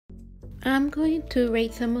I'm going to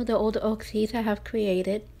rate some of the old OXEs I have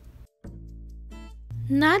created.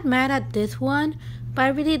 Not mad at this one, but I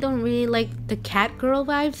really don't like the cat girl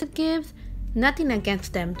vibes it gives. Nothing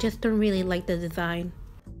against them, just don't really like the design.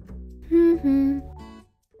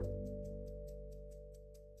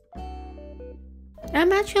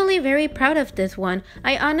 I'm actually very proud of this one.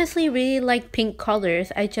 I honestly really like pink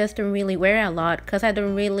colors, I just don't really wear it a lot because I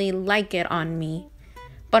don't really like it on me.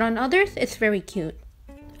 But on others, it's very cute.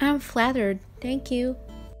 I'm flattered, thank you.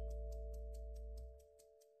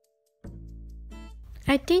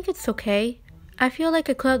 I think it's okay. I feel like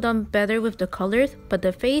I could have done better with the colors, but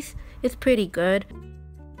the face is pretty good.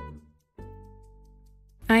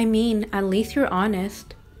 I mean, at least you're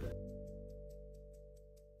honest.